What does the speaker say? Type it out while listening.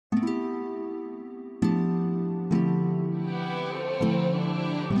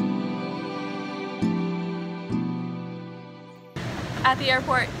at the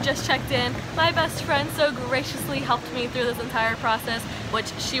airport, just checked in. My best friend so graciously helped me through this entire process,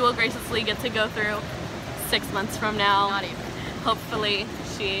 which she will graciously get to go through 6 months from now. Not even. Hopefully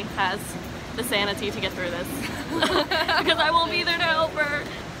she has the sanity to get through this because I will be there to help her.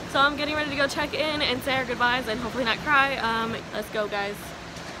 So I'm getting ready to go check in and say our goodbyes and hopefully not cry. Let's go, guys.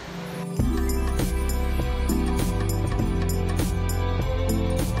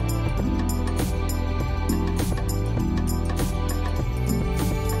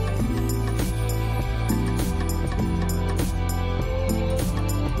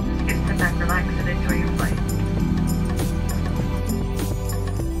 Sit back, relax, and enjoy your flight.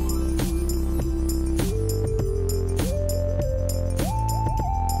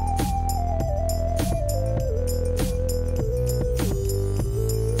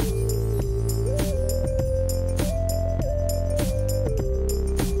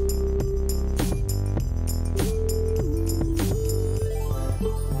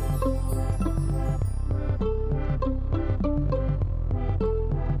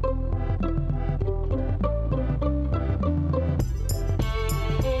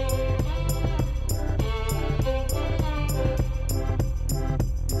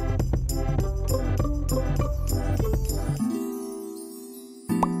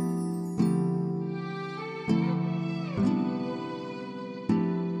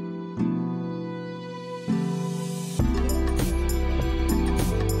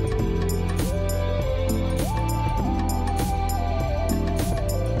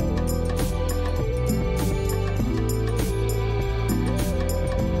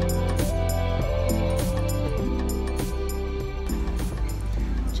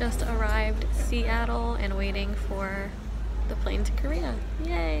 Just arrived Seattle and waiting for the plane to Korea.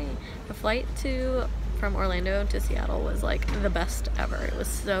 Yay! The flight from Orlando to Seattle was like the best ever. It was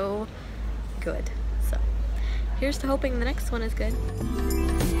so good. So here's to hoping the next one is good.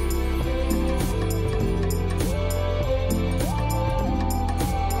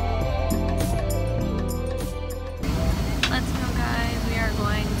 Let's go, guys. We are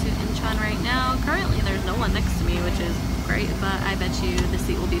going to Incheon right now. Currently there's no one next to me, which is great, but I bet you the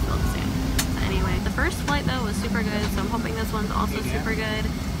seat will be filled soon. So anyway, the first flight though was super good, so I'm hoping this one's also super good.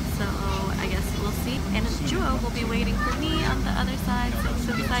 So I guess we'll see. And Juo will be waiting for me on the other side, so I'm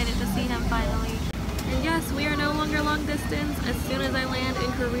so excited to see him finally. And yes, we are no longer long distance. As soon as I land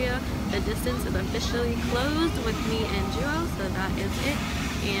in Korea, the distance is officially closed with me and Juo, so that is it.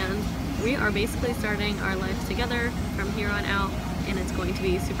 And we are basically starting our life together from here on out, and it's going to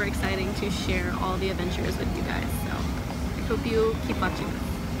be super exciting to share all the adventures with you guys. So I hope you keep watching this.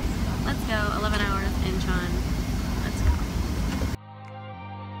 Let's go, 11 hours Incheon. Let's go.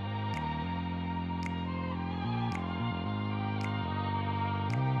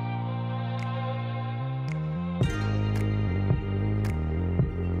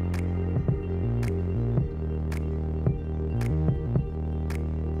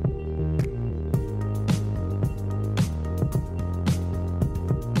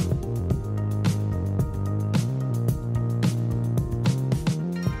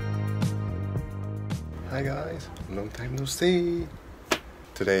 Hi guys, long time no see.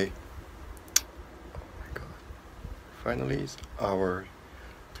 Today, oh my god, finally our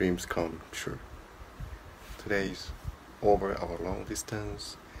dreams come true. Today is over our long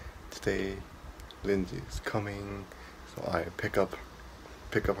distance. Today Lindsay is coming, so I pick up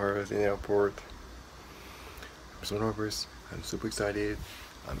her at the airport. I'm so nervous, I'm super excited,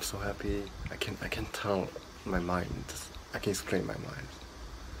 I'm so happy. I can't tell my mind, I can't explain my mind.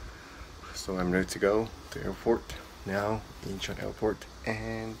 So I'm ready to go to the airport now, Incheon airport,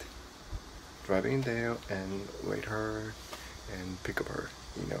 and driving there and wait her and pick up her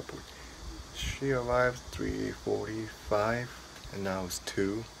in the airport. She arrived 3:45 and now it's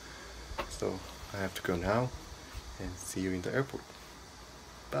 2, so I have to go now and see you in the airport.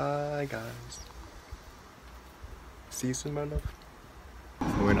 Bye guys. See you soon, my love.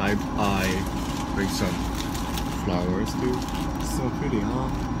 When I bring some flowers too. So pretty, huh?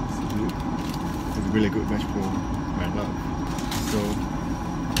 It's a really good match for my love. So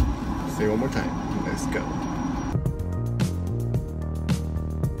say one more time. Let's go.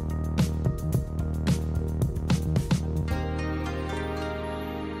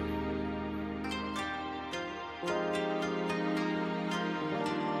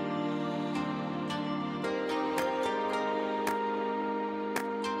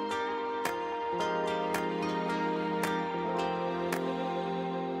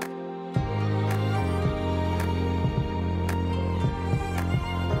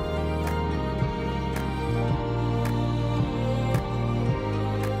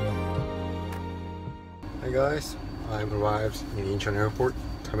 Hi guys, I've arrived in Incheon Airport,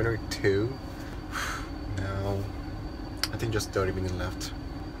 Terminal 2. Now, I think just 30 minutes left.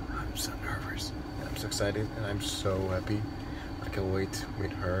 I'm so nervous. I'm so excited and I'm so happy. I can wait to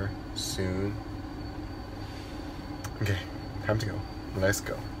meet her soon. Okay, time to go. Let's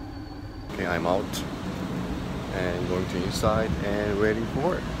go. Okay, I'm out and going to inside and waiting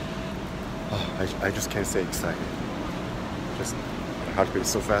for it. Oh, I just can't say excited. Just my heart beats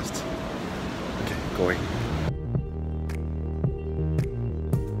so fast. Okay, going.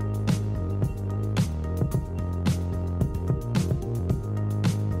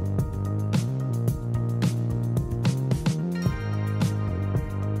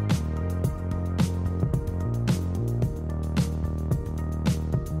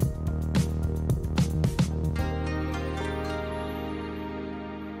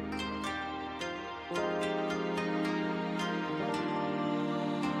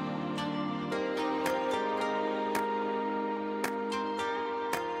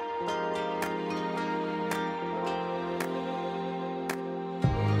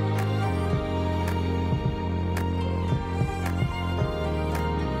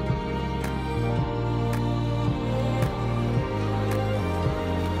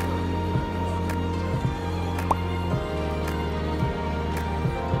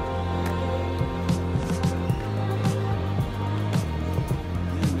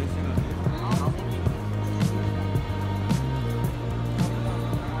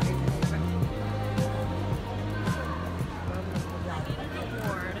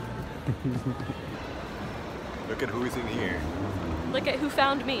 Look at who is in here. Look at who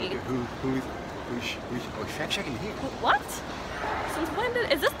found me. Look at who's Shaq in here. What? Since when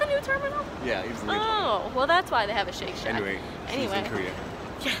did... Is this the new terminal? Yeah, it's new. Oh, well that's why they have a Shake Shack. Anyway, she's in Korea.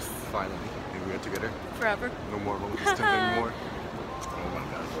 Yes. Finally. And we are together. Forever. No more long distance anymore. Oh my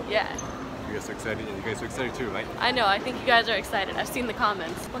god. Yeah. We are so excited and you guys are excited too, right? I know, I think you guys are excited. I've seen the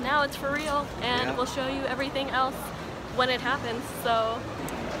comments. Well, now it's for real, and Yeah. we'll show you everything else when it happens, so...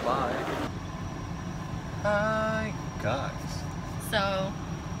 Bye. Hi, guys. So,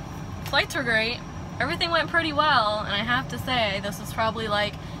 flights were great. Everything went pretty well, and I have to say, this was probably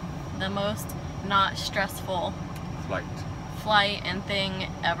like the most not stressful flight and thing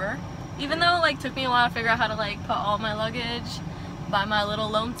ever. Even though it like took me a while to figure out how to like put all my luggage by my little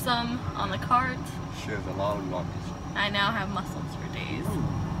lonesome on the cart. She has a lot of luggage. I now have muscles for days.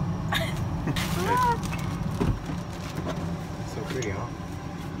 So pretty, huh?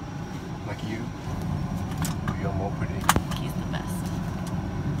 Like you. You're more pretty. He's the best.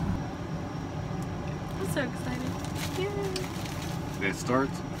 I'm so excited. Yay. Let's start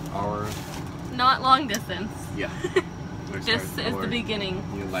our... Not long distance. Yeah. Let's This start is our the beginning.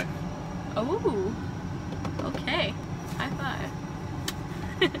 New life. Oh, okay. High five.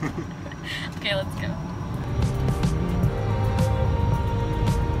 Okay, let's go.